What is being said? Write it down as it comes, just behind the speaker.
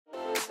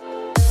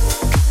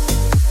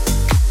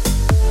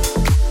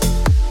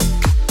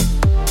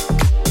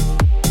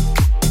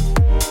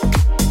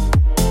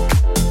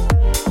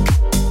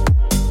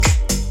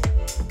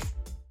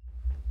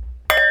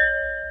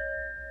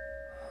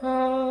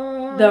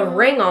the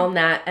ring on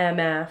that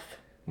MF.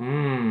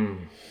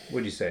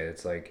 What'd you say?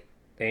 It's like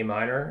A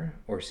minor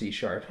or C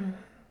sharp?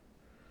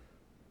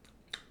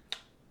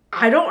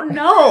 I don't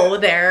know.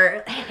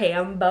 They're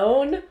ham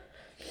bone.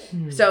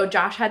 So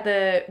Josh had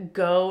to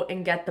go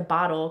and get the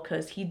bottle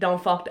because he done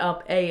fucked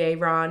up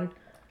Ron.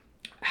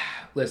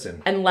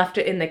 Listen. And left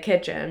it in the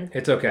kitchen.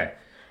 It's okay.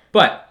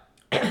 But...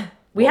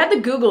 we had to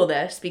Google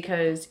this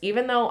because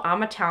even though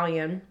I'm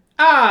Italian...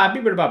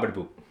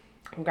 beep-a-da-bop-a-da-boop.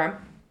 Okay.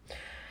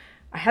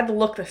 I had to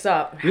look this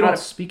up. We don't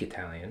speak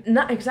Italian.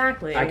 Not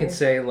exactly. I can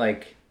say,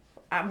 like...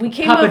 we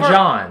came Papa over...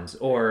 John's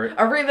or...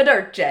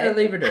 Arrivederci.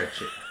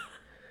 Arrivederci.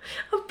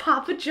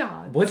 Papa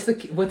John's. What's the...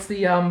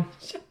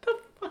 Shut the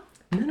fuck.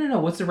 No.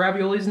 What's the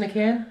raviolis in the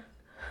can?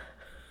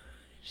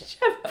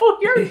 Chef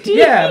Boyardee.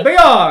 Yeah,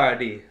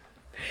 Boyardee.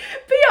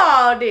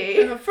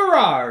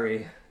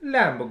 Ferrari.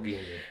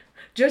 Lamborghini.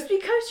 Just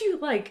because you,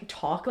 like,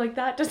 talk like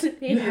that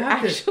doesn't mean you're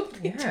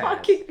actually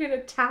talking in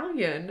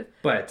Italian.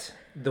 But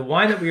the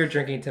wine that we are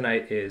drinking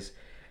tonight is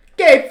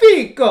Che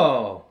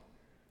Fico!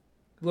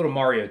 Little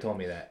Mario told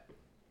me that.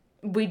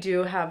 We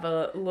do have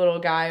a little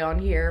guy on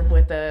here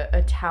with a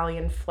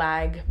Italian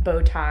flag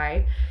bow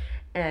tie.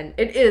 And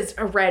it is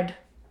a red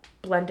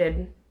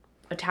blended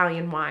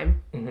Italian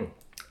wine. Mm-hmm.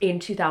 In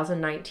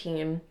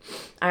 2019.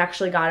 I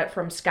actually got it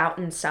from Scout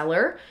and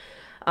Cellar.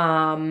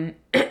 And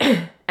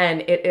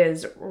it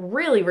is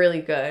really, really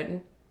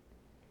good.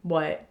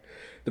 What?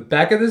 The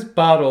back of this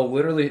bottle,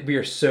 literally, we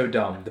are so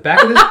dumb. The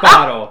back of this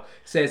bottle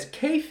says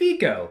Che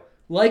Fico,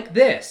 like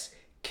this.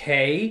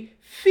 Che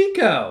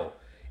Fico.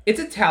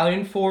 It's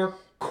Italian for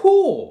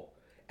cool.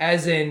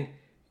 As in,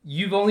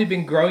 you've only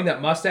been growing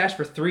that mustache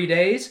for 3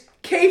 days?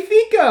 Che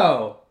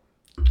Fico.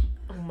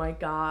 Oh my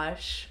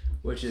gosh.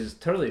 Which is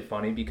totally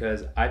funny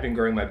because I've been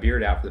growing my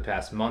beard out for the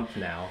past month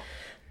now.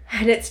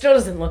 And it still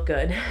doesn't look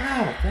good.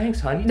 Wow, thanks,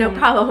 honey. No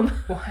problem.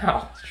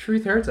 Wow,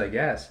 truth hurts, I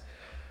guess.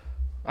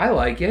 I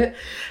like it.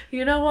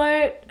 You know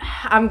what?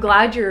 I'm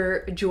glad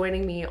you're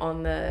joining me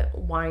on the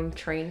wine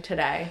train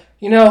today.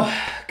 You know,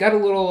 got a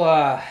little,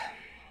 I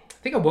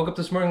think I woke up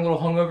this morning a little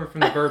hungover from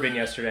the bourbon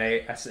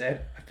yesterday. I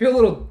said, I feel a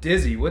little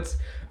dizzy.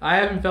 I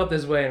haven't felt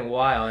this way in a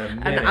while, in a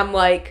minute. And I'm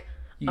like...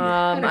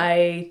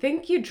 I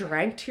think you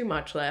drank too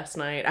much last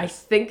night. I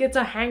think it's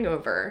a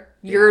hangover.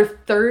 Yeah. You're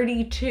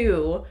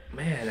 32.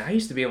 Man, I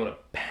used to be able to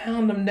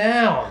pound them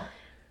down.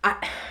 Am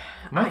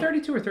I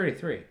 32 or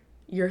 33?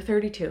 You're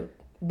 32.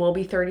 We'll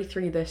be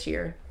 33 this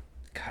year.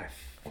 God,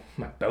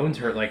 my bones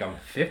hurt like I'm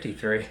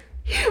 53.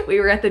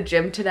 We were at the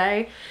gym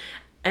today,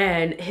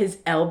 and his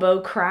elbow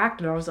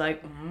cracked, and I was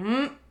like,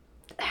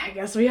 I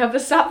guess we have to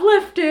stop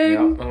lifting. Yeah,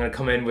 I'm going to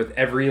come in with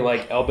every,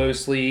 like, elbow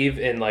sleeve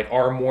and, like,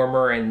 arm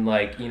warmer and,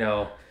 like, you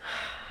know,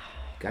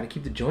 got to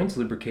keep the joints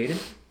lubricated.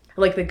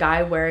 Like the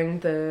guy wearing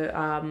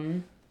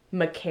the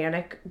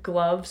mechanic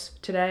gloves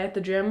today at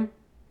the gym.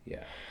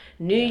 Yeah.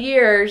 New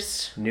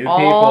Year's. New all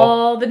people.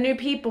 All the new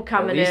people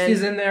coming in. At least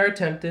he's in there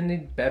attempting to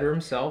better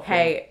himself.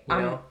 Hey,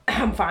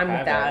 I'm fine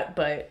with that,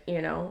 but,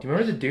 you know. Do you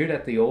remember the dude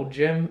at the old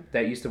gym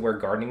that used to wear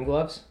gardening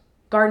gloves?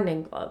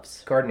 Gardening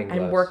gloves.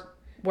 And work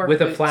with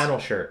boots. A flannel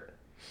shirt.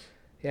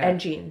 Yeah. And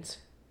jeans.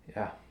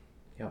 Yeah.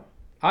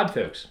 Odd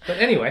folks. But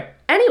anyway.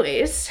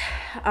 Anyways,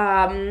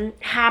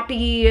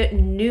 happy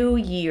New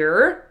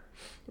Year.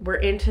 We're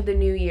into the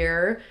new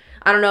year.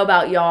 I don't know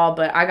about y'all,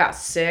 but I got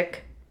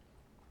sick.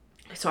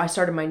 So I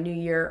started my new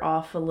year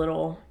off a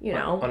little, you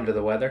know. Under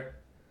the weather?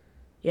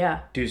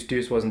 Yeah.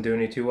 Deuce wasn't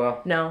doing you too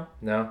well? No.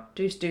 No?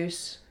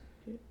 Deuce.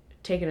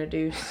 Taking a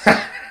deuce.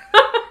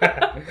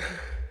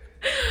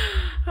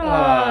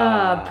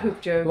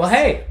 Poop jokes. Well,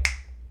 hey.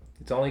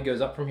 It only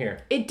goes up from here.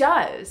 It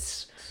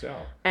does. So.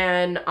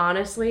 And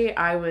honestly,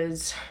 I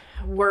was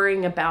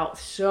worrying about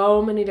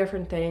so many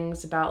different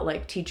things about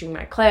like teaching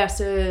my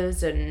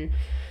classes and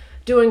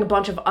doing a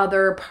bunch of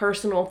other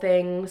personal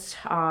things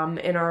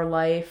in our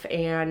life.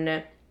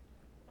 And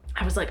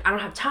I was like, I don't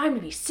have time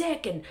to be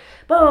sick and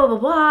blah, blah, blah,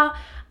 blah.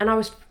 And I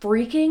was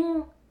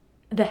freaking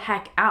the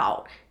heck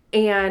out.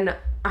 And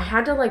I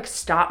had to like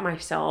stop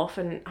myself.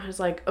 And I was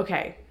like,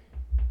 okay,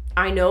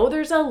 I know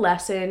there's a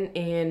lesson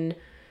in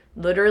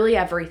literally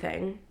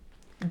everything,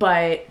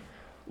 but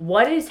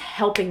what is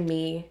helping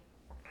me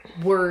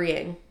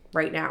worrying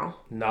right now?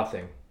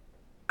 Nothing.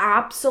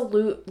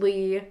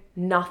 Absolutely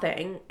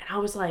nothing. And I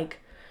was like,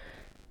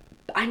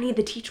 I need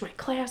to teach my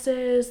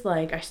classes.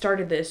 Like, I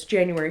started this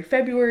January,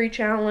 February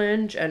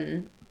challenge,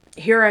 and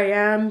here I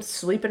am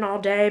sleeping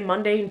all day,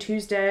 Monday and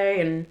Tuesday,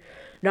 and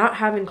not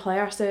having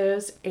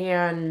classes,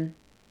 and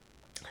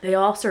they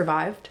all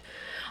survived.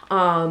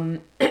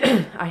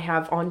 I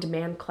have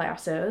on-demand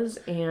classes,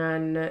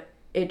 and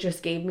it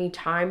just gave me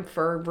time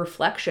for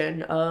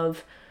reflection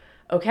of,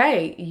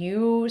 okay,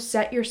 you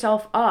set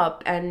yourself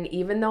up, and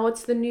even though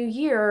it's the new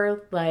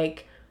year,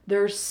 like,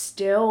 there's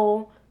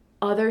still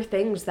other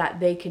things that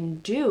they can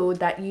do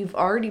that you've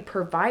already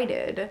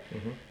provided.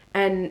 Mm-hmm.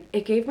 And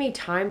it gave me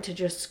time to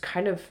just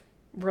kind of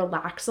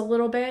relax a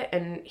little bit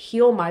and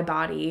heal my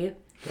body.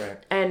 Right.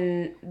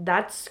 And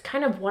that's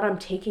kind of what I'm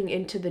taking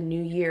into the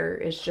new year,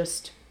 is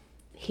just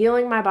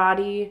healing my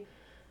body,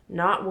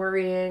 not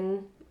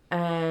worrying,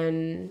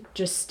 and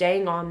just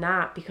staying on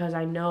that because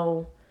I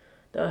know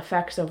the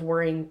effects of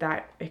worrying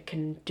that it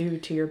can do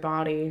to your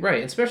body.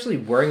 Right, especially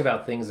worrying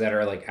about things that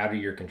are like out of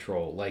your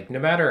control. Like no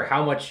matter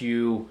how much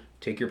you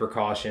take your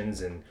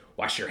precautions and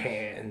wash your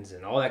hands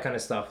and all that kind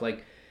of stuff,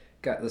 like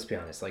God, let's be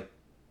honest, like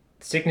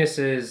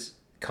sicknesses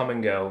come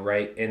and go,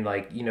 right? And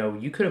like, you know,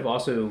 you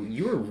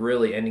were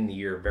really ending the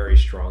year very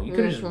strong. You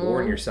could have just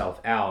worn yourself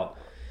out.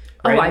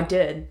 Right? Oh, I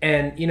did.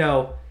 And, you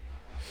know,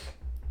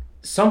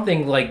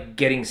 something like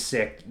getting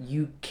sick,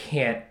 you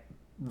can't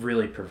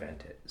really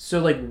prevent it. So,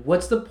 like,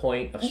 what's the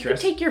point of You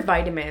stress? can take your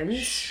vitamins.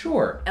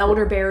 Sure.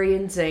 Elderberry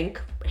and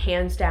zinc,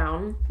 hands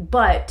down.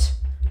 But,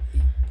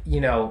 You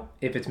know,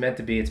 if it's meant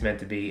to be, it's meant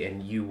to be,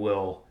 and you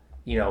will,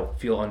 you know,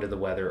 feel under the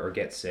weather or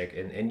get sick,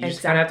 and you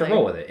just kind of have to Exactly.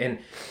 roll with it. And,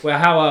 well,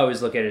 how I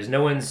always look at it is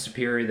no one's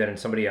superior than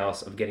somebody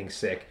else of getting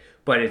sick,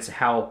 but it's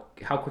how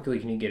quickly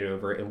can you get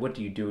over it, and what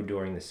do you do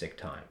during the sick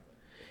time?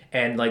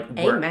 And like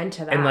Amen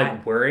to and like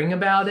that. worrying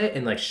about it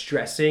and like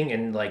stressing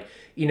and like,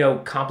 you know,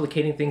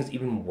 complicating things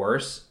even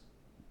worse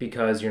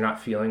because you're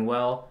not feeling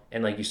well,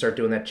 and like you start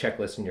doing that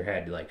checklist in your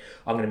head, like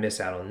I'm gonna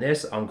miss out on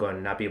this, I'm going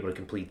to not be able to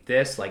complete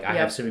this, like I Yep.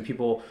 have so many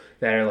people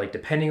that are like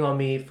depending on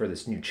me for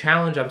this new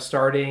challenge I'm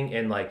starting,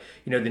 and like,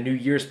 you know, the new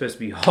year's supposed to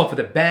be off with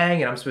a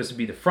bang and I'm supposed to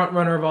be the front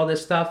runner of all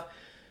this stuff.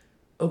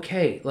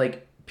 Okay,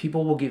 like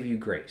people will give you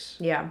grace,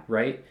 yeah,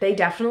 right? they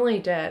definitely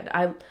did.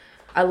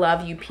 I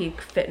love you, Peak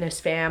Fitness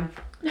fam.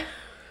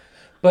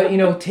 But you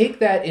know, take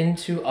that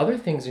into other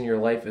things in your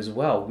life as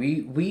well.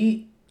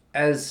 We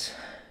as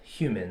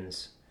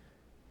humans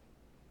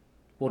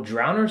will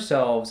drown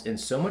ourselves in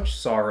so much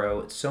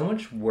sorrow, so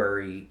much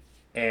worry,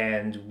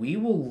 and we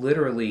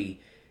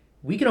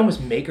can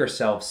almost make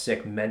ourselves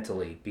sick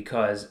mentally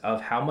because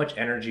of how much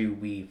energy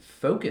we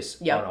focus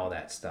Yep. on all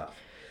that stuff.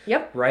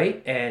 Yep.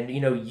 Right? And, you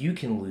know, you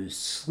can lose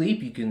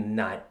sleep, you can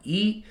not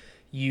eat,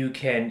 you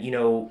can, you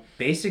know,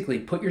 basically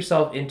put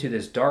yourself into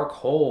this dark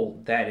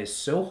hole that is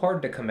so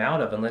hard to come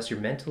out of unless you're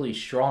mentally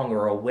strong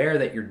or aware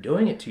that you're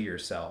doing it to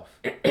yourself.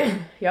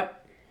 Yep.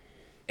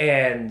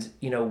 And,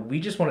 you know, we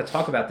just want to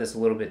talk about this a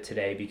little bit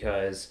today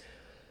because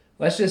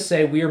let's just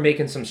say we are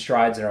making some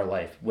strides in our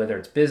life, whether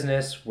it's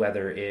business,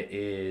 whether it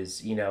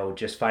is, you know,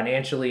 just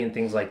financially and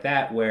things like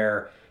that,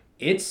 where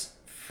it's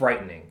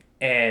frightening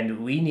and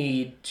we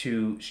need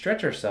to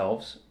stretch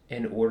ourselves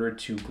in order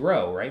to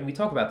grow, right? And we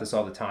talk about this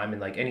all the time,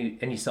 and like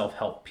any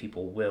self-help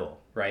people will,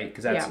 right?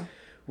 Because that's Yeah.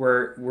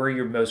 where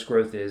your most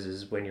growth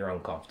is when you're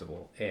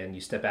uncomfortable and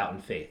you step out in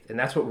faith. And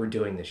that's what we're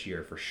doing this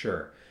year for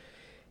sure.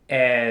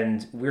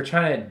 And we're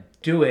trying to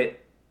do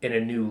it in a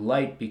new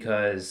light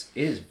because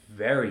it is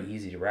very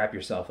easy to wrap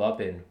yourself up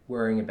in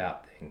worrying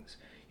about things,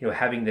 you know,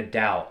 having the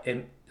doubt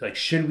and like,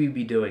 should we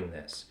be doing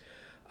this?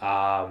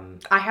 I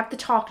have to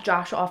talk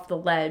Josh off the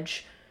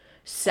ledge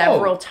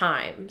several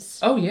times.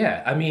 Oh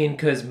yeah. I mean,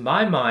 because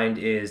my mind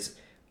is,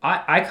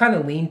 I kind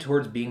of lean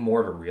towards being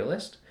more of a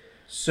realist.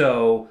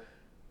 So,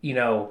 you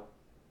know,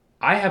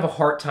 I have a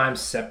hard time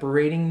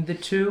separating the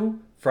two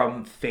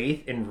from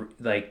faith and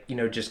like, you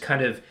know, just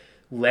kind of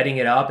letting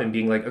it up and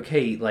being like,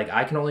 okay, like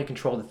I can only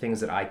control the things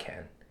that I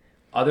can.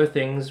 Other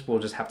things will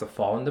just have to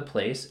fall into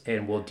place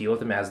and we'll deal with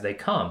them as they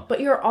come.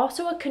 But you're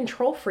also a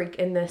control freak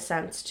in this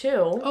sense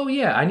too. Oh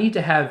yeah, I need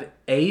to have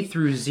A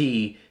through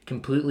Z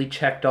completely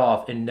checked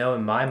off and know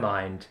in my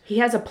mind. He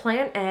has a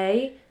plan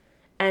A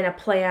and a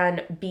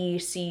plan B,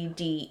 C,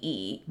 D,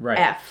 E, Right.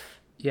 F.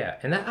 Yeah,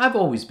 and I've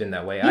always been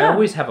that way. I Yeah.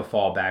 always have a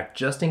fallback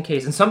just in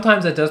case. And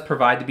sometimes that does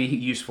provide to be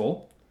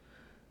useful.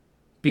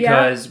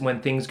 Because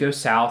when things go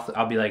south,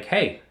 I'll be like,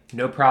 hey,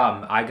 no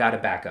problem. I got a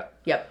backup.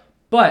 Yep.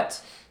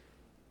 But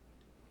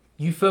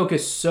you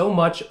focus so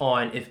much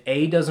on if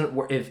A doesn't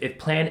work, if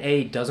plan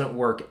A doesn't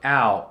work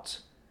out,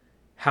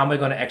 how am I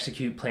going to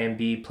execute plan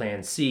B,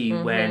 plan C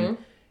when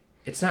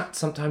it's not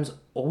sometimes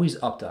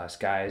always up to us,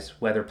 guys,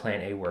 whether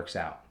plan A works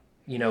out.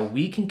 You know,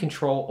 we can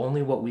control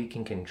only what we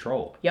can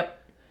control. Yep.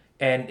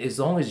 And as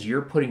long as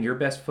you're putting your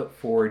best foot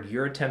forward,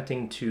 you're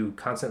attempting to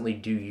constantly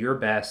do your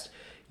best,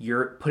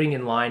 you're putting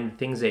in line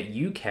things that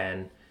you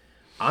can,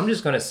 I'm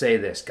just going to say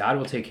this. God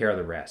will take care of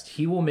the rest.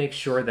 He will make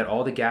sure that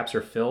all the gaps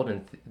are filled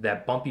and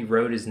that bumpy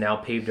road is now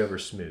paved over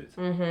smooth.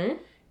 Mm-hmm.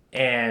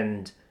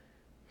 And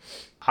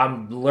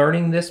I'm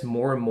learning this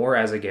more and more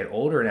as I get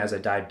older and as I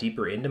dive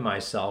deeper into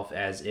myself,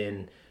 as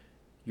in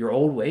your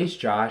old ways,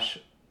 Josh,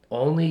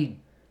 only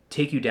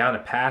take you down a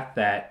path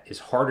that is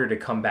harder to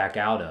come back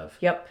out of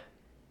Yep.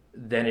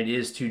 than it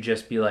is to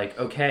just be like,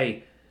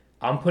 okay,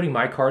 I'm putting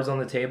my cards on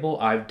the table.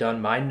 I've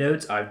done my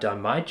notes. I've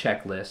done my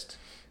checklist.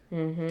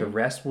 The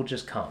rest will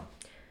just come.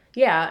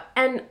 Yeah,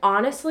 and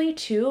honestly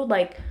too,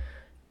 like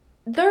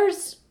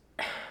there's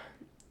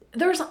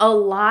a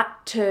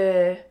lot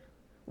to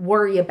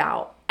worry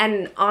about.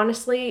 And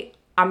honestly,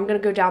 I'm going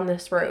to go down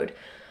this road.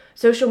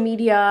 Social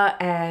media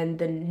and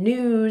the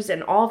news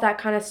and all that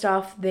kind of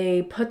stuff,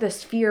 they put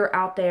this fear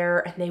out there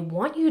and they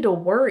want you to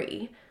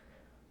worry.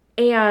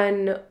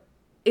 And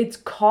it's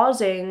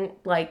causing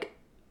like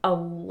a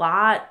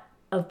lot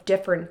of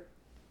different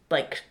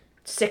like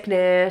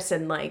sickness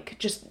and like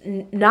just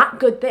not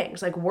good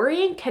things. Like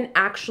worrying can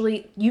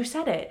actually, you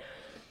said it,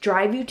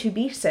 drive you to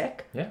be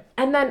sick. Yeah.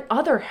 And then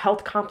other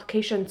health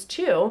complications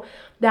too,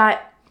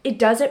 that it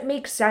doesn't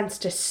make sense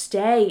to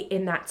stay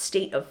in that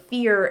state of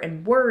fear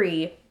and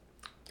worry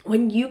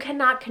when you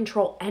cannot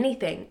control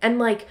anything. And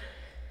like,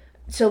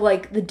 so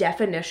like the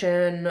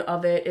definition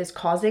of it is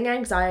causing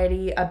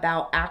anxiety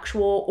about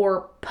actual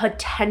or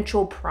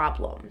potential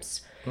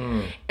problems.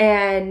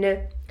 And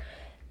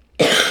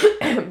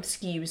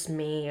excuse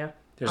me.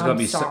 There's gonna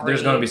be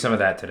some of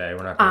that today.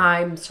 We're not gonna,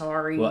 I'm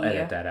sorry. we'll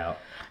edit that out.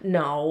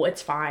 No,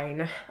 it's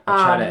fine.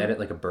 I'll try to edit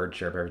like a bird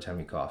chirp every time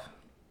you cough.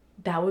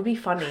 That would be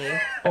funny.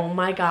 Oh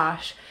my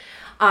gosh.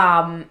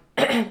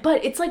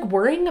 But it's like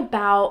worrying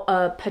about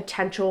a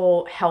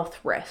potential health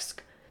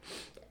risk.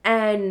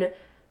 And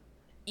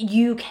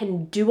you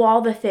can do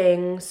all the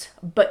things,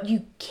 but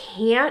you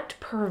can't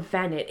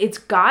prevent it. It's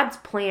God's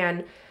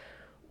plan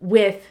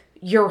with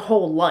your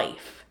whole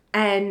life.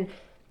 And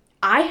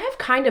I have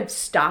kind of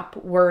stopped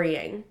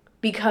worrying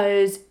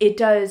because it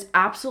does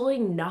absolutely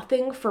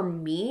nothing for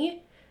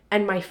me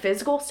and my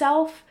physical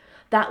self,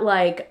 that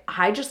like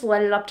I just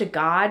let it up to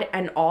God.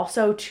 And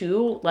also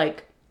too,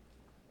 like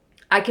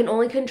I can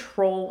only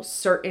control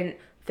certain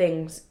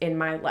things in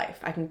my life.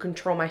 I can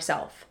control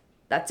myself.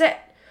 That's it.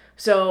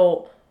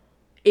 So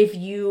if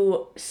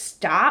you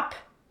stop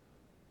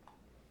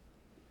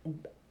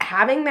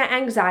having that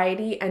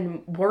anxiety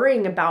and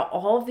worrying about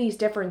all of these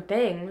different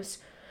things,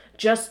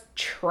 just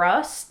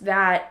trust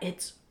that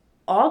it's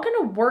all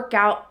gonna work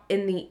out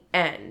in the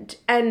end.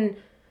 And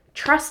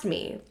trust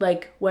me,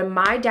 like when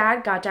my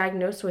dad got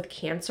diagnosed with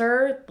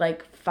cancer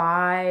like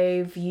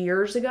 5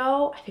 years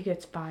ago, I think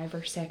it's 5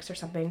 or 6 or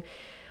something,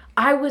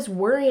 I was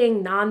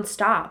worrying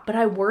nonstop, but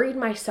I worried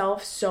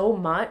myself so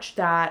much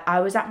that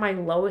I was at my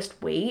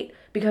lowest weight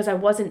because I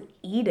wasn't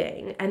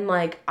eating. And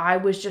like I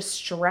was just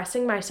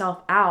stressing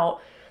myself out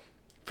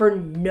for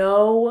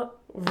no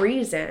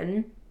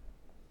reason.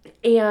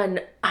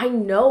 And I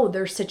know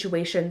there's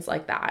situations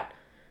like that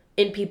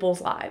in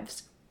people's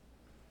lives,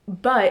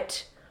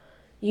 but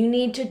you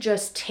need to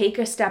just take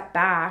a step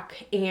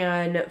back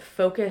and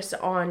focus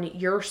on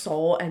your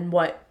soul and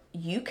what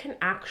you can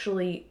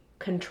actually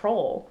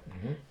control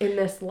in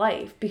this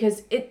life,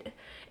 because it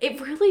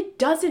really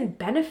doesn't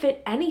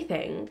benefit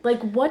anything.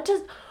 Like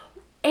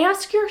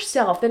ask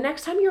yourself the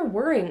next time you're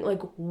worrying,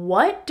 like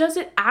what does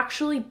it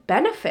actually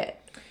benefit?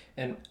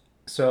 And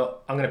so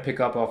I'm going to pick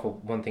up off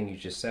of one thing you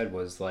just said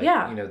was like,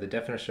 the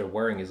definition of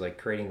worrying is like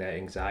creating that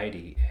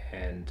anxiety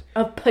and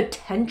of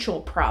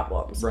potential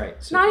problems. Right.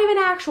 So, not even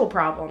actual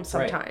problems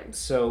sometimes. Right.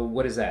 So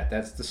what is that?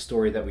 That's the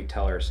story that we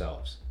tell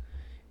ourselves.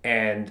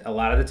 And a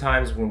lot of the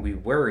times when we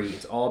worry,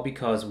 it's all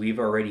because we've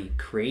already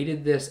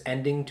created this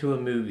ending to a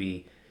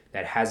movie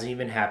that hasn't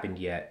even happened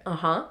yet.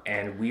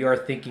 And we are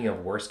thinking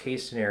of worst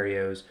case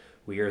scenarios.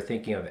 We are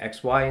thinking of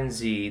X, Y, and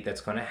Z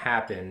that's going to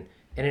happen.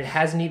 And it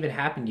hasn't even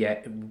happened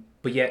yet.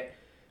 But yet,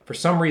 for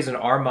some reason,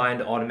 our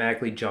mind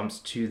automatically jumps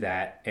to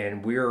that.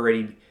 And we're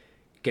already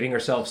getting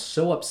ourselves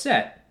so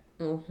upset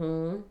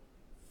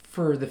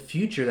for the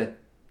future that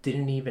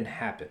didn't even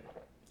happen.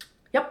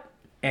 Yep.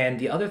 And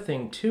the other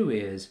thing, too,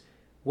 is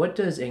what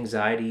does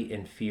anxiety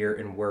and fear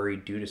and worry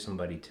do to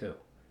somebody, too?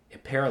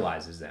 It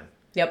paralyzes them.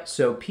 Yep.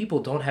 So people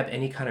don't have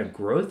any kind of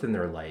growth in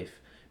their life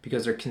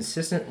because they're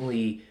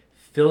consistently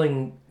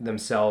filling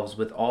themselves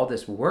with all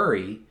this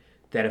worry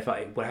that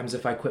what happens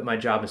if I quit my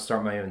job and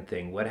start my own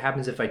thing? What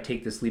happens if I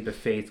take this leap of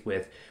faith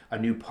with a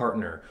new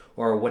partner?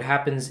 Or what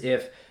happens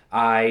if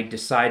I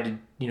decide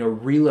to,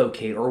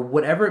 relocate, or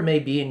whatever it may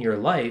be in your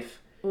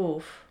life?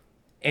 Oof.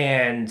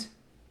 And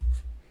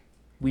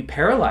we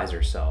paralyze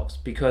ourselves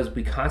because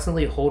we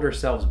constantly hold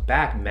ourselves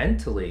back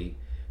mentally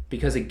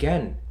because,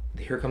 again,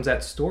 here comes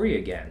that story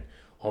again.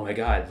 Oh my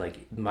God,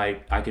 like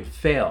I could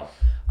fail.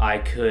 I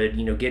could,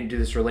 get into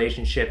this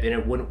relationship and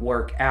it wouldn't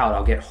work out.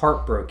 I'll get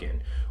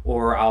heartbroken,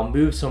 or I'll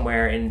move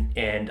somewhere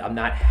and I'm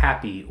not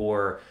happy,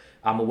 or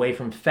I'm away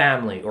from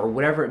family, or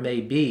whatever it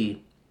may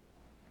be.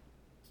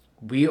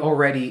 We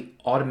already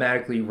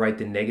automatically write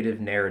the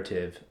negative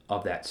narrative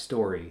of that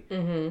story.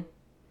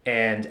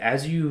 And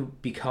as you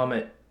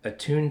become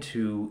attuned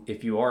to,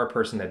 if you are a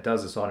person that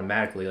does this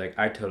automatically, like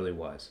I totally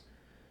was,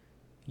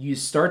 you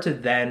start to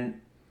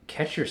then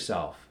catch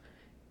yourself.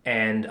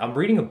 And I'm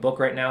reading a book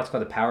right now. It's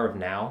called The Power of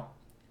Now.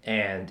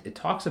 And it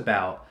talks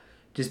about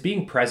just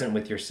being present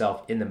with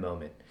yourself in the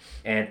moment.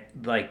 And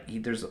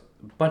like there's a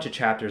bunch of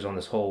chapters on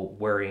this whole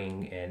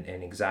worrying and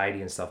anxiety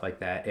and stuff like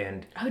that.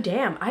 And oh,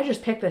 damn. I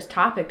just picked this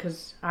topic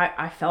because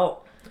I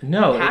felt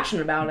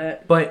passionate about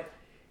it. But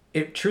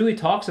it truly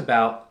talks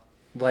about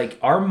like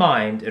our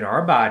mind and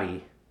our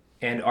body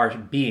and our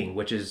being,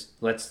 which is,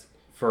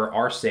 for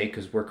our sake,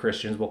 because we're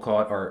Christians, we'll call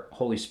it our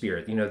Holy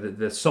Spirit,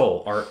 the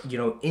soul, our,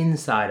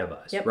 inside of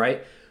us,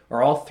 right?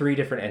 Are all three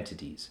different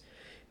entities.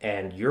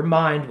 And your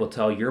mind will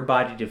tell your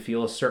body to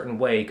feel a certain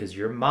way because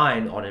your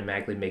mind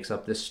automatically makes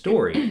up this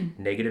story,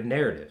 negative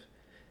narrative.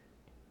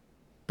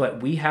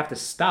 But we have to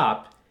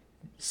stop,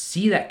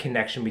 see that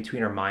connection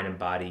between our mind and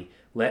body,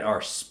 let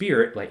our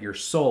spirit, let your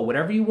soul,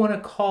 whatever you want to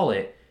call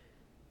it,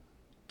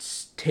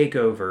 take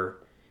over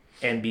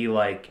and be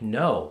like,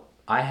 no,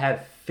 I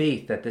have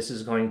faith that this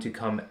is going to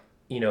come,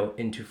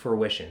 into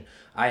fruition.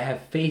 I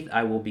have faith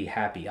I will be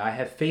happy. I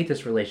have faith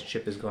this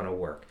relationship is going to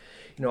work.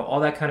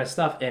 All that kind of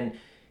stuff. And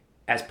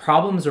as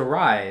problems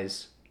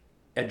arise,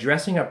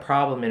 addressing a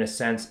problem in a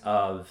sense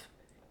of,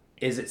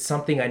 is it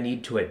something I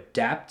need to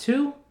adapt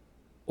to,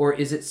 or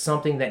is it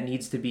something that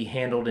needs to be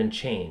handled and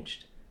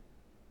changed?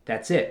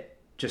 That's it.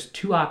 Just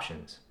two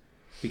options.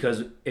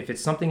 Because if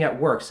it's something at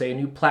work, say a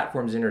new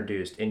platform's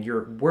introduced, and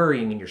you're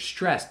worrying and you're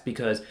stressed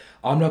because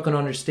I'm not going to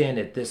understand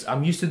it.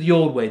 I'm used to the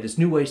old way. This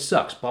new way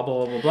sucks. Blah,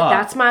 blah, blah, blah, blah.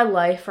 That's my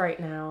life right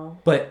now.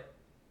 But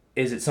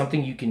is it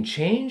something you can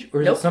change,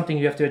 or is it something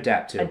you have to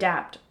adapt to?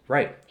 Adapt.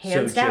 Right.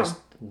 Hands so down. Just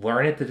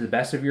learn it to the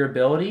best of your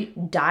ability.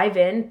 Dive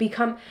in.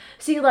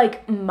 See,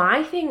 like,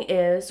 my thing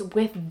is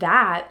with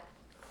that,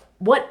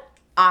 what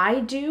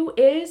I do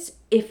is,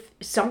 if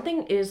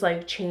something is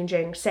like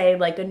changing, say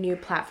like a new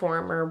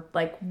platform or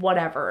like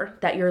whatever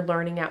that you're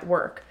learning at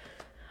work,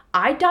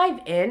 I dive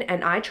in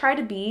and I try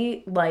to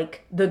be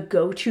like the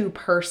go-to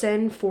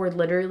person for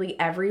literally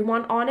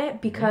everyone on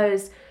it,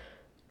 because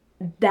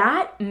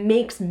that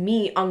makes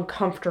me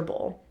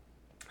uncomfortable.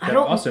 That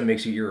also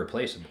makes you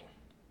irreplaceable.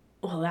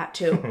 Well, that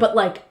too. But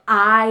like,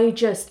 I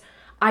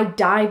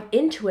dive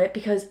into it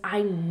because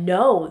I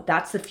know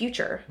that's the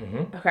future.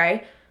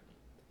 Okay?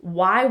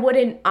 Why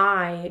wouldn't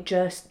I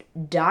just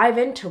dive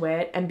into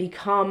it and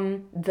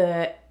become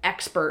the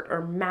expert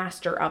or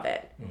master of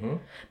it?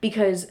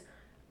 Because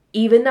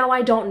even though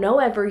I don't know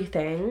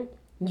everything,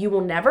 you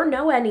will never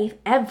know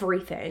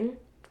everything,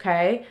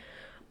 okay?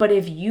 But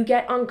if you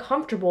get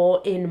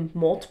uncomfortable in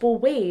multiple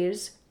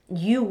ways,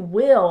 you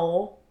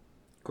will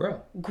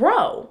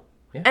grow.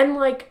 Yeah. And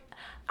like,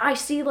 I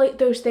see like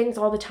those things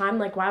all the time.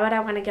 Like, why would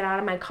I want to get out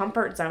of my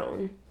comfort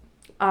zone?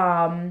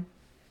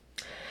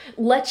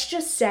 Let's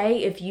just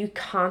say if you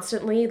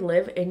constantly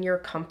live in your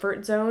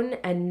comfort zone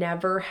and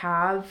never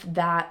have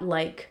that,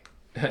 like...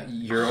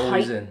 You're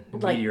always in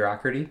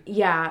mediocrity?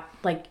 Yeah,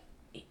 like,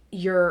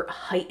 your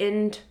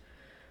heightened,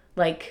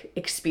 like,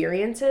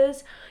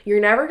 experiences,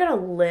 you're never going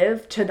to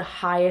live to the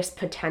highest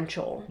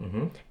potential.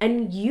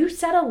 And you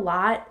said a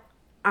lot,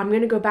 I'm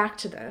going to go back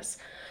to this.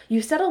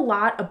 You said a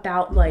lot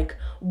about, like,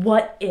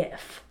 what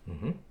if?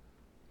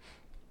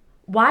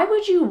 Why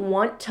would you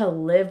want to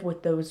live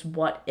with those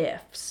what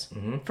ifs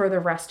for the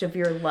rest of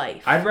your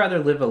life? I'd rather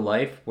live a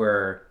life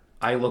where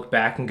I look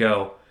back and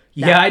go,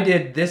 yeah, I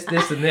did this,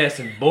 and this,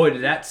 and boy,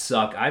 did that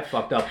suck. I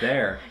fucked up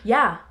there.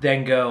 Yeah.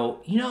 Then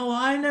go,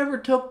 I never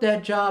took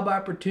that job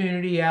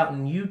opportunity out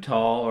in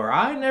Utah, or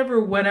I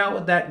never went out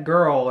with that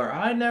girl, or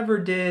I never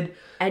did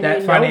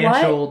that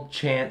financial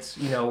chance,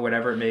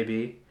 whatever it may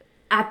be.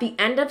 At the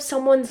end of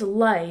someone's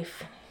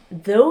life,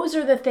 those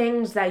are the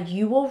things that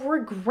you will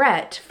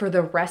regret for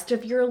the rest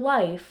of your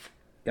life.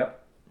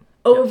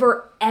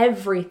 Over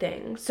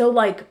everything. So,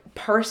 like,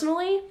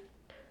 personally,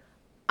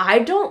 I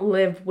don't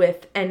live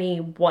with any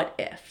what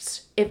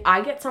ifs. If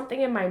I get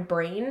something in my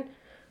brain,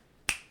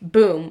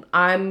 boom,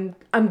 I'm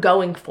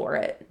going for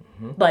it.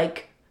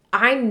 Like,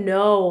 I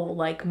know,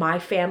 like, my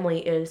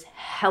family is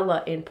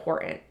hella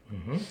important.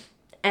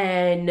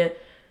 And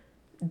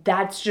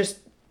that's just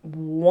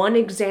one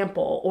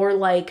example. Or,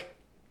 like,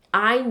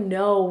 I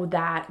know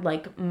that,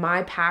 like,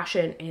 my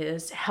passion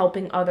is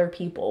helping other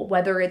people,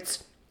 whether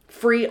it's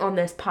free on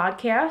this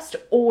podcast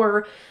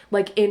or,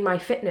 like, in my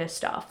fitness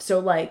stuff. So,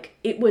 like,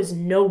 it was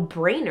no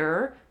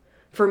brainer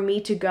for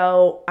me to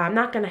go, I'm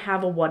not going to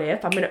have a what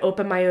if. I'm going to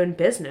open my own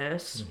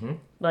business.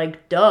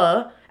 Like,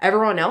 duh.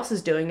 Everyone else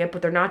is doing it,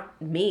 but they're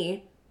not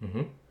me.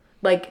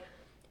 Like,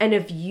 and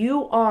if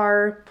you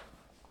are,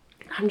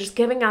 I'm just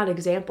giving out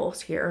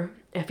examples here.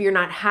 If you're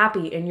not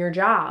happy in your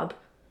job,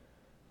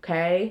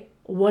 okay?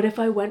 What if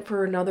I went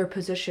for another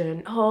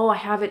position? Oh, I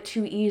have it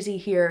too easy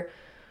here.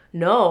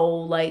 No,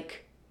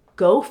 like,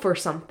 go for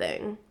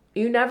something.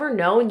 You never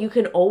know, and you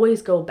can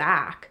always go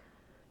back.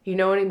 You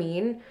know what I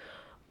mean?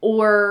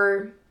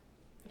 Or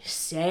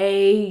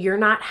say you're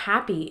not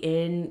happy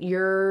in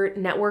your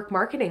network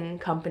marketing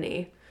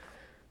company.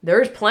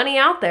 There's plenty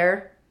out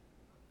there.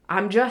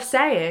 I'm just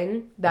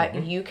saying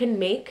that you can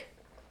make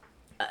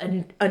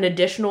an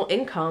additional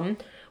income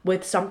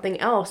with something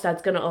else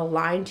that's going to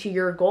align to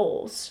your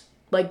goals.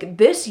 Like,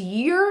 this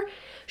year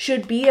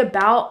should be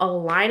about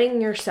aligning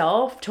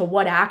yourself to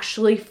what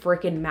actually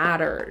freaking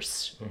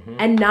matters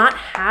and not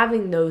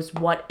having those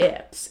what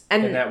ifs.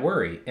 And that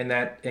worry and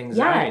that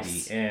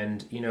anxiety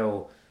and,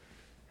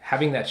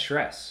 having that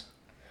stress.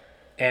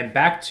 And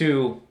back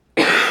to,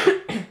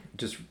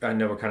 I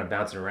know we're kind of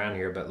bouncing around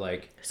here, but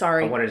like,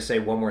 sorry, I wanted to say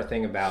one more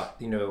thing about,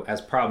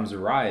 as problems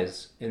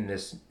arise in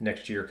this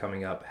next year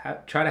coming up,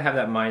 try to have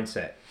that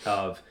mindset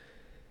of,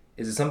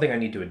 is it something I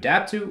need to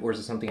adapt to, or is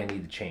it something I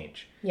need to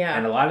change? Yeah.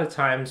 And a lot of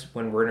times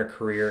when we're in a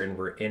career and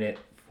we're in it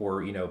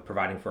for,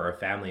 providing for our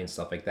family and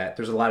stuff like that,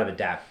 there's a lot of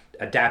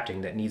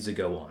adapting that needs to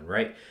go on,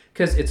 right?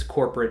 Because it's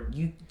corporate.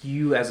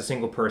 You as a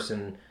single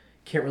person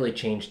can't really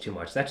change too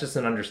much. That's just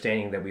an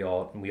understanding that we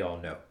all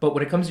know. But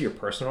when it comes to your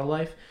personal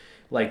life,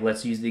 Like,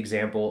 let's use the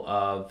example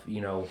of,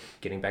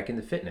 getting back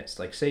into fitness.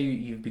 Like, say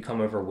you've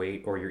become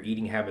overweight or your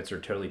eating habits are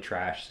totally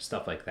trash,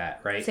 stuff like that,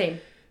 right? Same.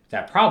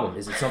 That problem,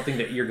 is it something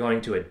that you're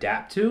going to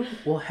adapt to?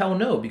 Well, hell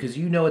no, because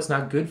it's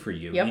not good for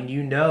you. Yep.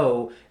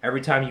 And every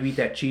time you eat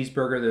that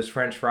cheeseburger, those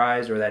French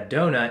fries, or that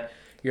donut,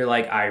 you're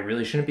like, I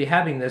really shouldn't be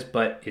having this,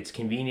 but it's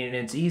convenient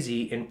and it's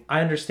easy, and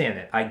I understand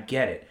that. I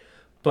get it.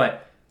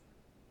 But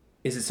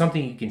is it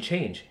something you can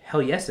change?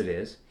 Hell yes, it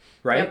is,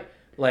 right? Yep.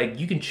 Like,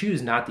 you can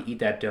choose not to eat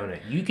that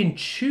donut. You can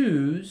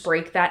choose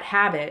break that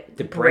habit,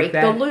 to break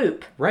the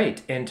loop.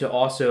 Right. And to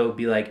also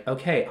be like,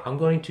 okay, I'm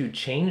going to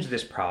change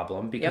this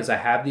problem because I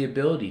have the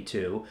ability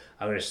to.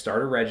 I'm going to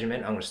start a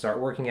regimen. I'm going to start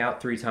working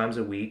out 3 times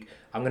a week.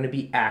 I'm going to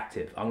be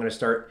active. I'm going to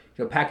start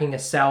packing a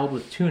salad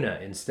with tuna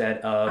instead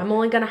of... I'm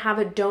only going to have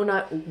a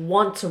donut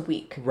once a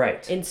week.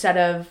 Right. Instead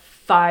of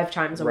 5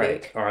 times a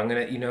week. Or I'm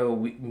going to,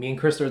 me and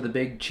Chris are the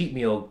big cheat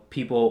meal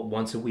people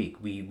once a week.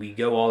 We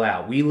go all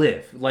out. We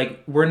live.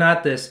 Like, we're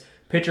not this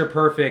picture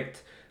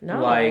perfect,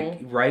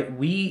 right?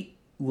 We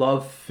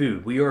love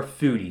food. We are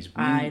foodies.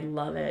 I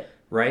love it.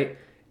 Right?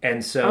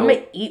 And so... I'm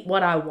going to eat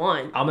what I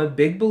want. I'm a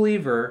big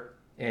believer,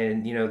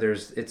 and,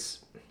 it's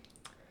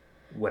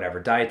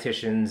whatever,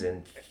 dietitians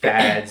and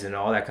fads and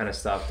all that kind of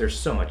stuff. There's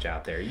so much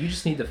out there. You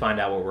just need to find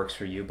out what works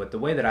for you. But the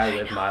way that I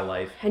live my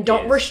life... And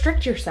don't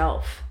restrict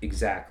yourself.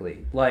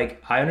 Exactly.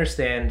 Like, I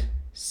understand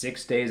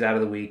 6 days out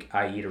of the week,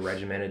 I eat a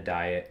regimented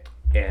diet,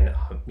 and,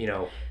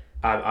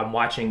 I'm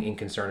watching and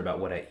concerned about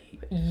what I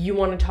eat. You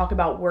want to talk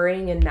about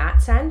worrying in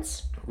that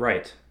sense?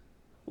 Right.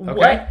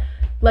 Okay.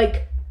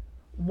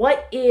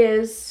 What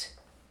is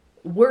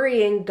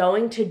worrying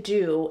going to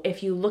do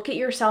if you look at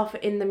yourself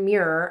in the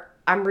mirror?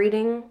 I'm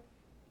reading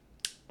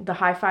The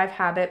High Five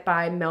Habit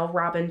by Mel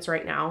Robbins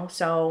right now,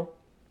 so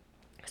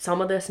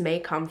some of this may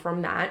come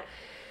from that.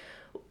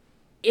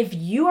 If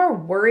you are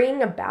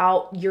worrying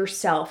about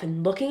yourself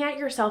and looking at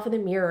yourself in the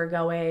mirror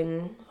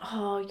going,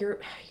 oh,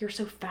 you're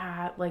so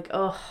fat, like,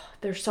 oh,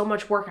 there's so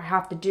much work I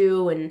have to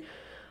do, and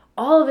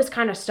all of this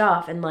kind of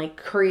stuff, and like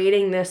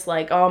creating this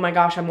like, oh my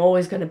gosh, I'm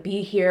always going to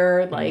be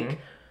here, like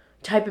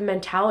type of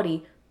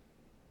mentality,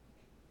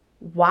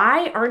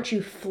 why aren't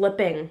you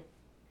flipping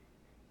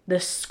the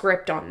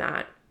script on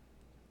that?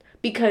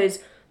 Because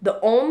the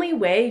only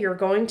way you're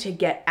going to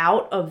get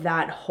out of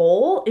that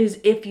hole is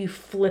if you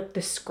flip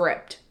the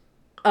script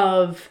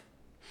of,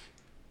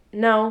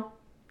 no,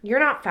 you're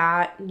not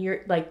fat.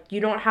 You're like, you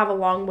don't have a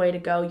long way to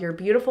go. You're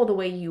beautiful the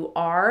way you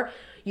are.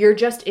 You're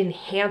just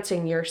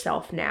enhancing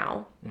yourself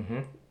now. Mm-hmm.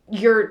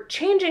 You're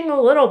changing a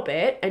little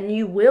bit, and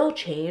you will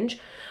change.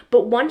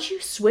 But once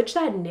you switch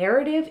that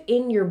narrative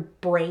in your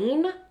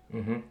brain,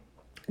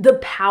 the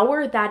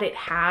power that it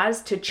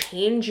has to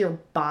change your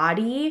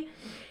body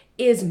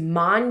is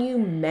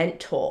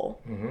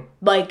monumental.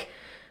 Like,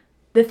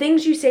 the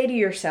things you say to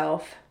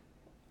yourself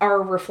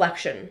are a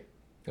reflection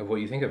of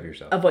what you think of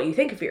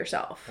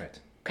yourself. Right.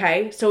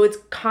 Okay? So it's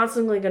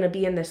constantly going to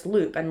be in this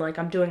loop. And like,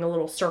 I'm doing a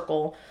little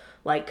circle,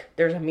 like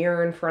there's a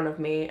mirror in front of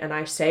me, and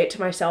I say it to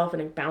myself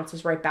and it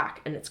bounces right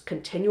back, and it's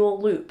continual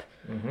loop.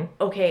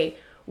 Okay,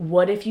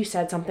 what if you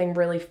said something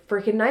really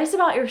freaking nice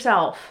about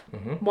yourself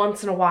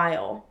once in a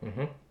while?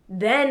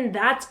 Then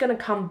that's going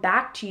to come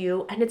back to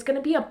you, and it's going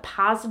to be a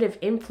positive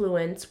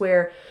influence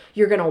where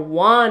you're going to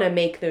want to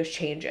make those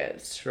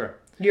changes. Sure.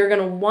 You're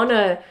going to want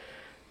to,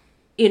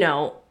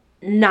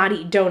 not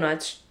eat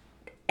donuts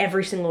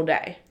every single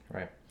day.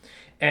 Right.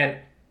 And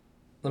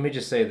let me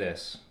just say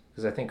this,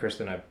 because I think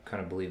Kristen and I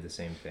kind of believe the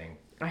same thing.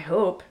 I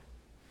hope.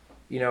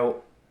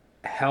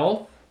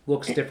 Health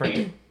looks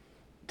different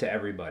to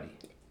everybody.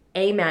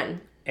 Amen.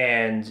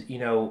 And,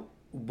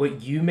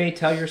 what you may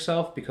tell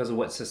yourself because of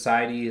what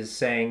society is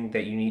saying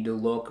that you need to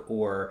look,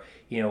 or,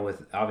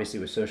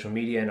 with social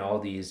media and all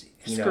these,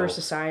 Screw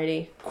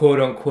society. Quote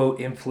unquote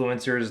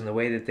influencers and the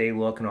way that they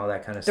look and all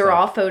that kind of stuff. They're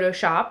all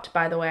photoshopped,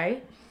 by the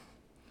way.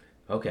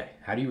 Okay.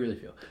 How do you really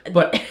feel?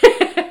 But,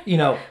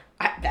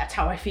 that's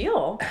how I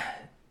feel.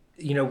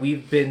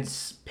 We've been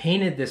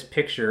painted this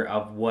picture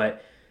of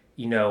what,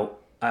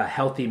 a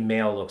healthy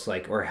male looks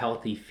like or a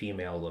healthy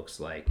female looks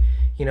like.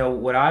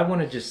 What I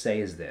want to just say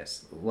is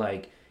this,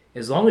 like,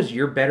 as long as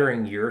you're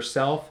bettering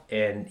yourself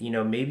and,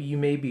 maybe you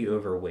may be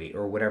overweight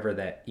or whatever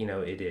that,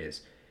 it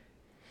is.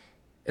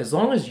 As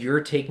long as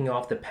you're taking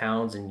off the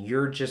pounds and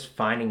you're just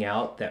finding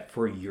out that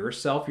for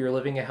yourself, you're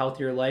living a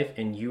healthier life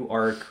and you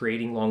are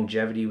creating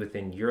longevity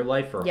within your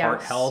life for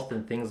heart health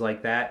and things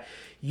like that,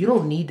 you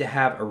don't need to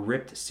have a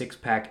ripped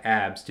 6-pack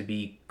abs to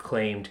be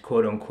claimed,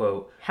 quote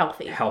unquote,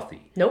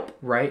 healthy. Nope.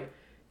 Right?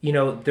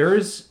 There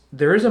is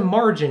a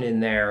margin in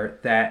there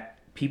that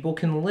people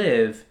can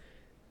live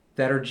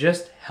that are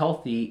just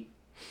healthy,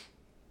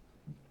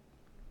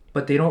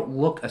 but they don't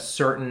look a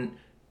certain,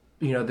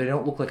 they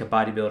don't look like a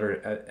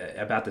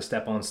bodybuilder about to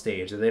step on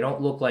stage, or they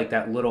don't look like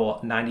that little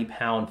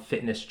 90-pound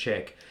fitness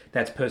chick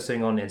that's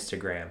posting on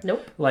Instagram.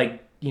 Nope.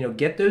 Like,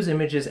 get those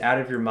images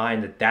out of your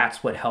mind that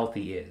that's what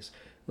healthy is.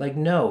 Like,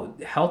 no,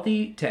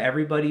 healthy to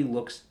everybody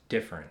looks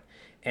different.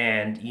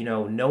 And,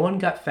 no one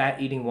got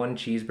fat eating one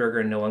cheeseburger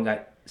and no one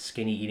got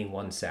skinny eating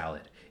one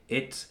salad.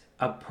 It's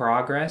a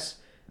progress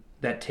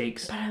that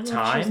takes But I love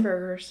time.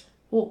 cheeseburgers.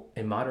 Well,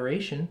 in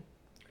moderation.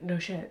 No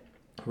shit.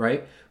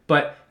 Right?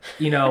 But,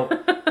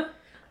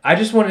 I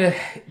just wanted to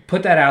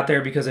put that out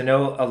there because I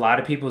know a lot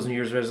of people's New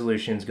Year's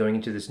resolutions going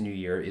into this new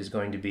year is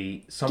going to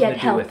be something Get to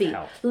do healthy. with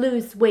health.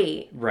 Lose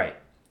weight. Right.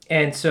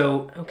 And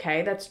so...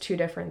 Okay, that's two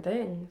different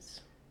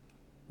things.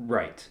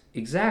 Right.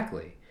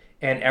 Exactly.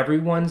 And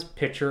everyone's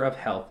picture of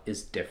health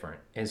is different.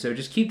 And so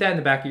just keep that in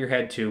the back of your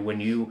head too when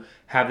you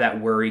have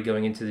that worry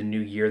going into the new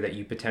year that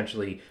you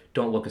potentially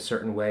don't look a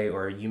certain way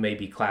or you may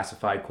be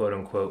classified, quote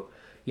unquote,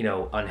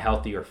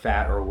 unhealthy or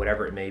fat or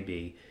whatever it may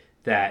be,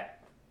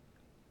 that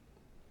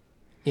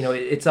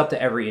it's up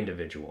to every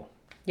individual.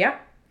 Yeah.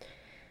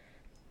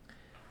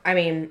 I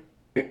mean,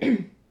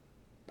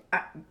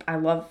 I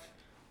love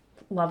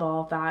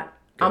all of that.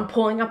 Good. I'm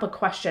pulling up a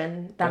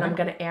question that I'm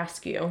going to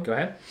ask you. Go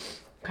ahead.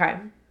 Okay.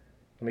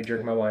 Let me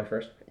drink my wine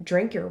first.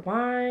 Drink your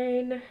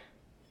wine.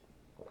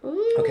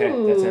 Ooh, okay,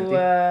 that's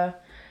empty.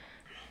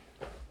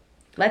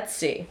 Let's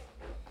see.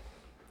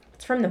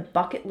 It's from the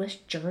bucket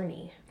list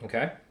journey.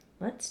 Okay.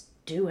 Let's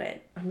do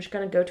it. I'm just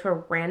going to go to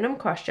a random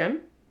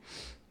question.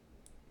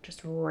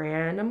 Just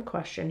random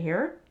question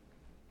here.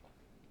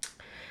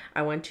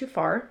 I went too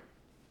far.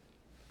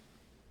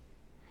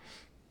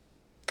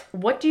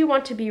 What do you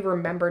want to be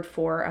remembered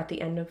for at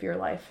the end of your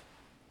life?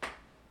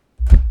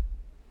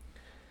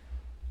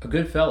 A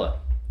good fella,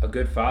 a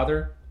good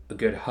father, a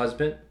good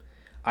husband.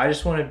 I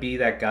just want to be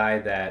that guy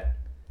that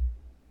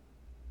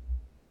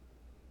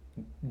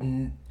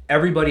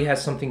everybody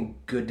has something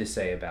good to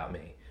say about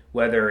me.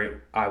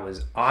 Whether I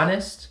was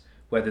honest,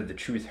 whether the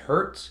truth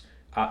hurts,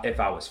 if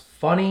I was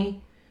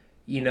funny,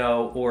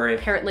 or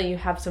if... Apparently you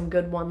have some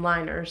good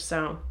one-liners,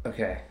 so...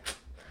 Okay.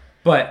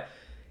 But,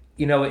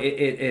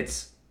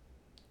 it's...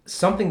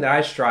 Something that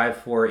I strive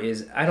for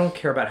is I don't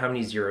care about how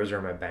many zeros are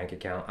in my bank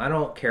account. I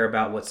don't care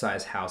about what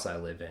size house I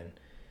live in.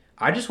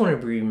 I just want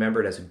to be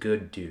remembered as a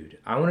good dude.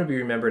 I want to be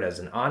remembered as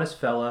an honest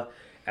fella,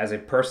 as a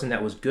person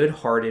that was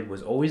good-hearted,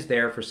 was always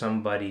there for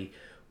somebody,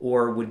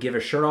 or would give a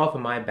shirt off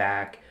of my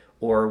back,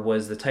 or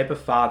was the type of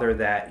father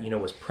that,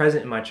 was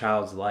present in my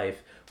child's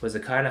life, was the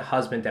kind of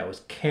husband that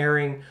was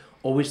caring,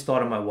 always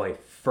thought of my wife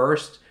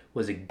first,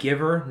 was a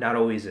giver, not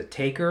always a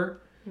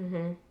taker.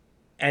 Mm-hmm.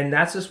 And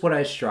that's just what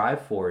I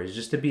strive for, is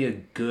just to be a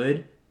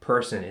good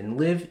person and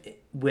live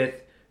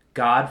with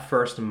God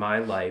first in my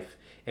life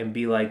and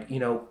be like,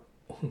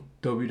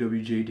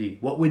 WWJD,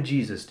 what would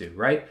Jesus do,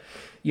 right?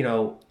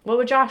 What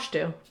would Josh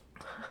do?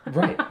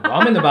 Right. Well,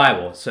 I'm in the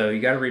Bible, so you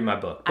got to read my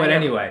book. But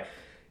anyway,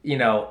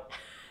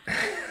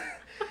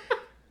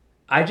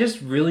 I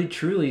just really,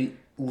 truly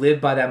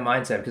live by that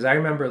mindset because I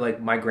remember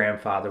my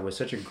grandfather was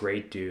such a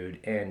great dude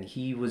and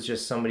he was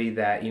just somebody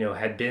that,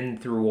 had been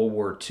through World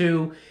War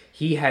II.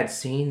 He had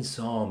seen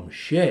some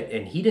shit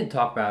and he didn't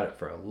talk about it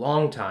for a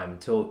long time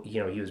until,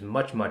 he was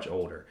much, much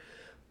older.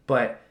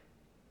 But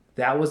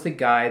that was the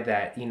guy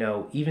that,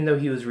 even though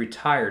he was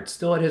retired,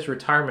 still at his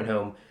retirement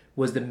home,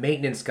 was the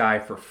maintenance guy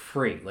for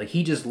free.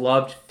 He just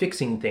loved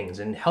fixing things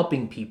and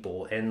helping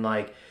people and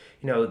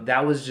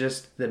that was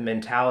just the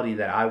mentality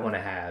that I want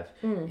to have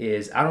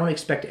is I don't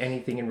expect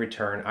anything in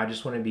return. I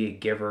just want to be a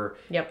giver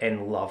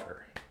and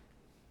lover.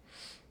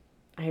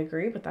 I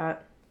agree with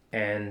that.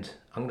 And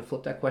I'm going to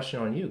flip that question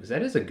on you because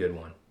that is a good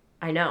one.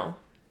 I know.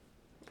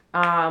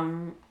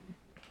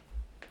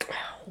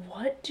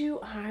 What do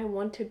I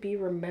want to be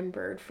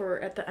remembered for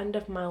at the end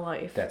of my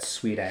life? That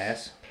sweet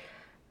ass.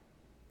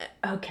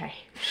 Okay,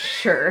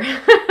 sure.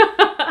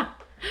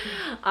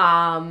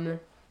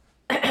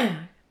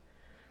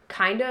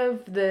 Kind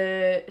of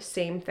the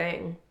same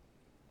thing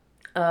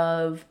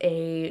of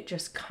a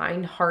just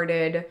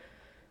kind-hearted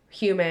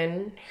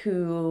human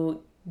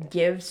who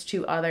gives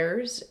to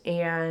others,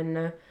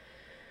 and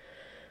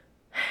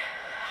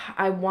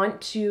I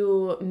want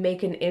to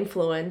make an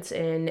influence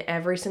in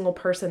every single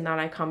person that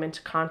I come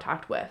into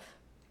contact with.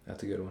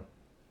 That's a good one.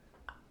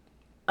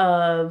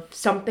 Of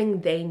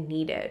something they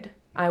needed.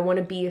 I want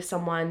to be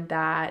someone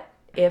that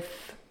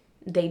if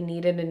they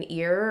needed an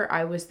ear,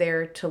 I was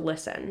there to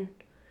listen.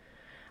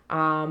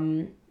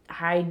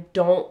 I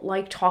don't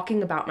like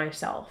talking about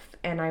myself,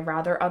 and I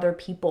rather other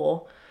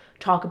people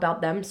talk about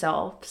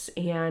themselves,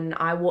 and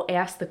I will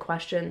ask the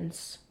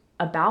questions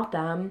about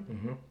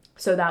them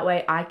so that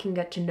way I can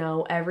get to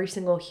know every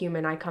single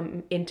human I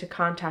come into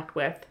contact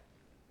with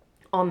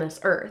on this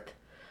earth.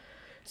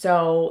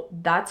 So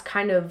that's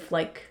kind of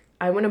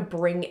I want to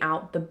bring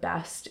out the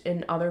best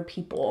in other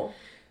people.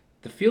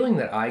 The feeling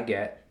that I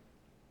get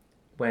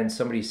when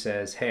somebody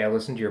says, hey, I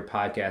listened to your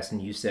podcast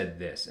and you said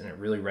this and it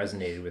really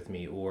resonated with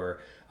me, or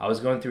I was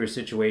going through a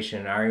situation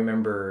and I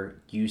remember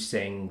you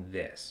saying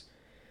this.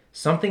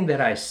 Something that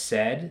I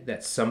said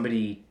that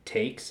somebody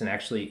takes and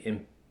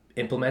actually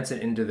implements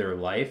it into their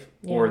life,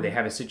 or they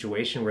have a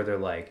situation where they're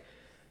like,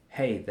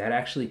 hey, that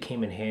actually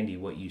came in handy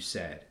what you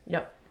said.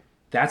 Yep.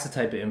 That's the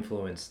type of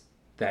influence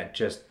that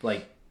just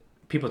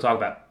people talk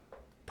about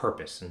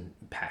purpose and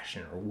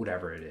passion or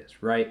whatever it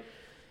is, right?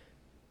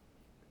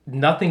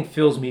 Nothing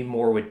fills me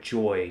more with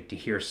joy to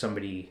hear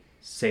somebody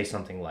say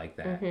something like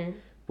that.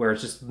 where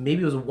it's just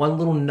maybe it was one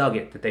little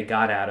nugget that they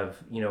got out of,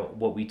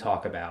 what we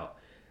talk about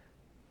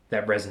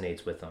that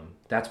resonates with them.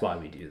 That's why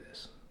we do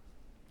this.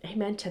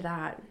 Amen to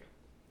that.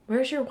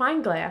 Where's your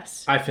wine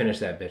glass? I finished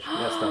that bitch.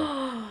 That's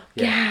done.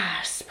 Yeah.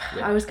 Gasp.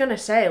 Yeah. I was going to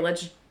say,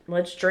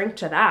 let's drink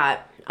to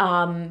that.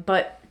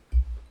 But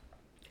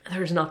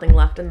there's nothing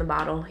left in the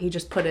bottle. He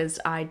just put his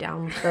eye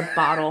down the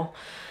bottle.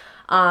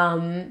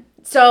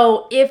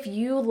 So if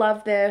you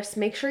love this,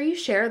 make sure you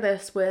share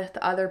this with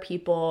other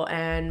people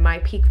and my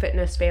Peak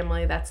Fitness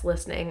family that's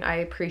listening. I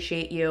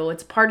appreciate you.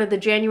 It's part of the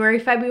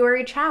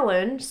January-February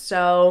challenge,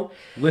 so...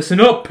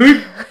 Listen up,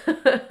 Peak!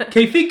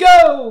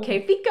 K-Fico!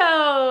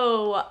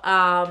 K-Fico!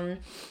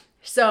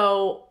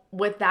 So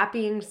with that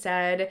being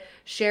said,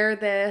 share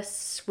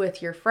this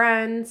with your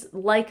friends,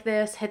 like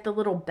this, hit the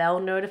little bell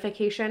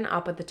notification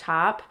up at the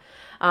top.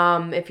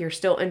 If you're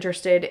still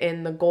interested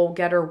in the Goal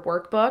Getter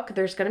workbook,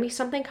 there's going to be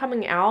something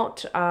coming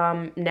out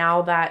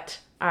now that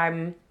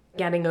I'm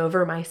getting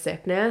over my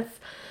sickness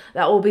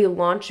that will be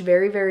launched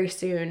very, very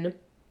soon.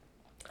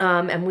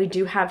 And we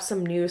do have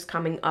some news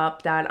coming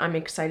up that I'm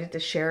excited to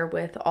share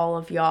with all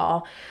of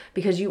y'all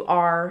because you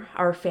are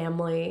our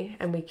family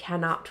and we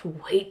cannot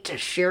wait to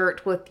share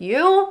it with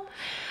you.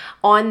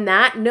 On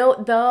that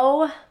note,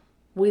 though,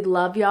 we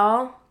love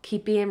y'all.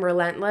 Keep being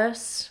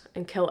relentless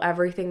and kill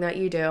everything that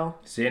you do.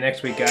 See you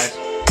next week, guys.